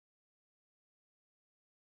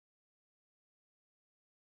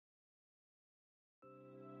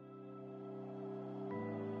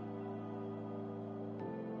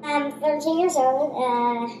I'm 13 years old,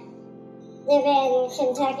 live in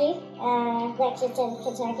Kentucky, Lexington,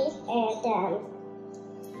 Kentucky, and go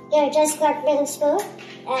to Just Clark Middle School,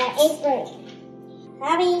 8th grade.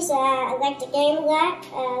 Hobbies, I like to game a lot,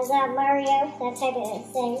 Mario, that type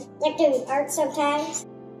of thing. I like doing art sometimes,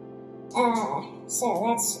 so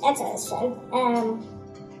that's always fun.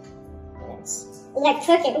 I like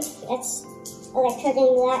cooking, I like cooking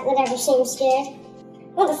a lot, whatever seems good.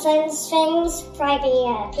 One of the fun things, probably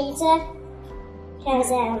pizza,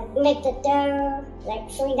 because make the dough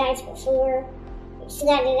like 3 nights before,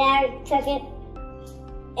 flatten it out, cook it,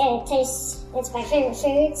 and it's my favorite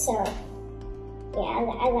food, so yeah,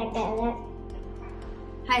 I like that a lot.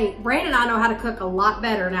 Hey, Brandon and I know how to cook a lot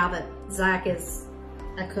better now that Zach is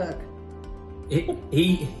a cook.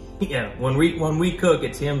 Yeah, when we cook,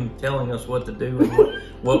 it's him telling us what to do and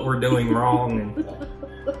what we're doing wrong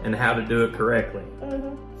and how to do it correctly.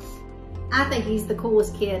 I think he's the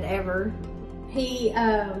coolest kid ever. He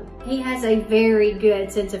has a very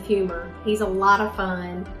good sense of humor. He's a lot of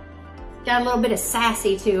fun. Got a little bit of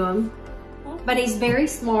sassy to him, but he's very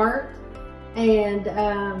smart, and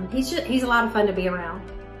he's a lot of fun to be around.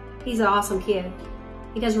 He's an awesome kid.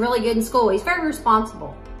 He does really good in school. He's very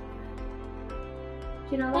responsible.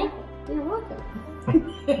 You know that? You're welcome.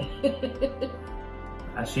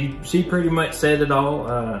 She pretty much said it all.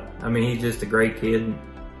 I mean, he's just a great kid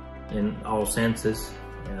in all senses.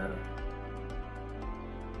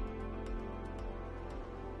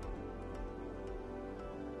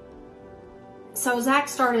 So Zach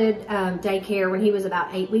started daycare when he was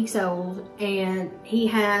about 8 weeks old, and he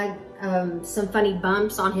had some funny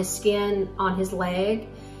bumps on his skin on his leg,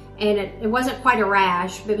 and it wasn't quite a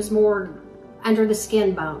rash, but it was more under the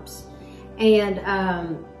skin bumps. And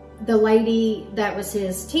the lady that was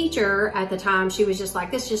his teacher at the time, she was just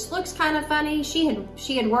like, this just looks kind of funny. She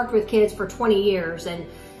had worked with kids for 20 years, and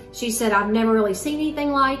she said, I've never really seen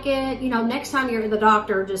anything like it. You know, next time you're at the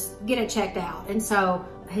doctor, just get it checked out. And so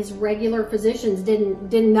his regular physicians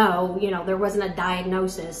didn't know, you know, there wasn't a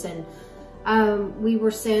diagnosis. And we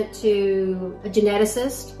were sent to a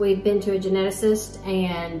geneticist. We'd been to a geneticist,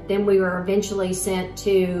 and then we were eventually sent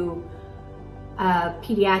to a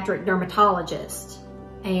pediatric dermatologist.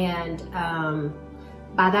 And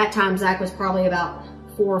by that time, Zach was probably about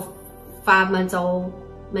 4 or 5 months old,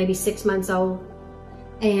 maybe 6 months old.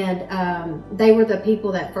 And they were the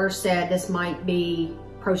people that first said this might be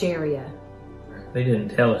progeria. They didn't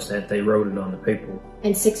tell us that. They wrote it on the paper.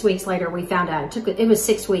 And 6 weeks later, we found out. It was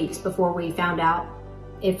 6 weeks before we found out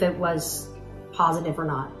if it was positive or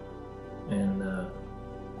not. And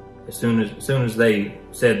as soon as they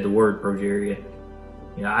said the word progeria,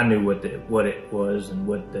 you know, I knew what it was and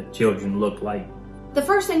what the children looked like. The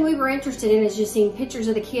first thing we were interested in is just seeing pictures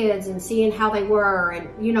of the kids and seeing how they were. And,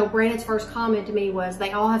 you know, Brandon's first comment to me was,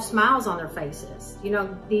 they all have smiles on their faces. You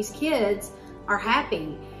know, these kids are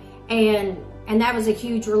happy. And that was a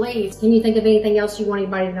huge relief. Can you think of anything else you want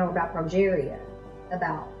anybody to know about progeria?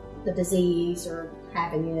 About the disease or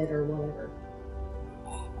having it or whatever?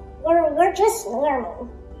 We're just normal.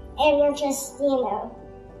 And we're just, you know,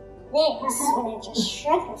 this, but it just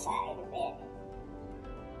shrunkified a bit.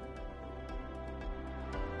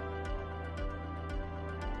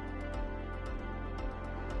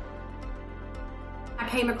 I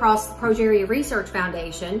came across the Progeria Research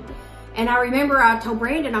Foundation, and I remember I told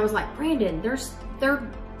Brandon, I was like, Brandon, they're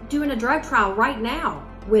doing a drug trial right now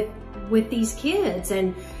with these kids,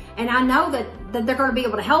 and I know that they're going to be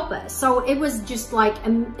able to help us. So it was just like,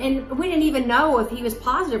 and we didn't even know if he was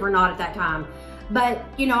positive or not at that time. But,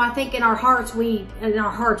 you know, I think in our hearts we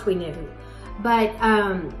knew. But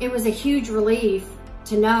it was a huge relief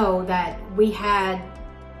to know that we had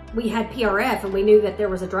PRF, and we knew that there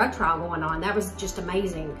was a drug trial going on. That was just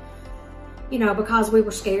amazing, you know, because we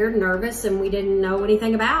were scared and nervous and we didn't know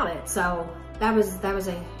anything about it. So that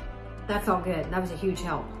felt good. That was a huge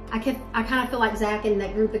help. I kind of feel like Zach and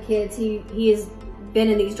that group of kids he has been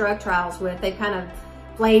in these drug trials with, they kind of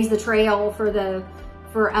blazed the trail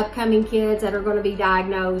for upcoming kids that are going to be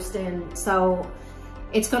diagnosed. And so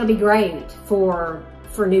it's going to be great for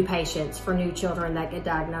new patients, for new children that get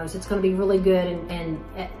diagnosed. It's going to be really good, and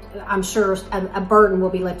I'm sure a burden will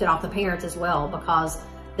be lifted off the parents as well, because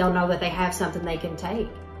they'll know that they have something they can take.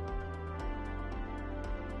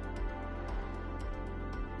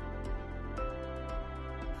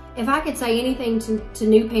 If I could say anything to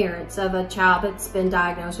new parents of a child that's been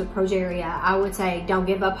diagnosed with progeria, I would say don't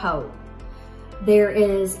give up hope. There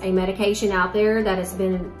is a medication out there that has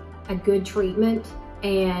been a good treatment,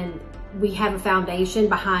 and we have a foundation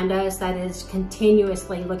behind us that is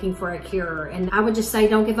continuously looking for a cure. And I would just say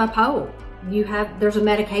don't give up hope. There's a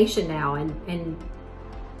medication now, and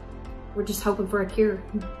we're just hoping for a cure.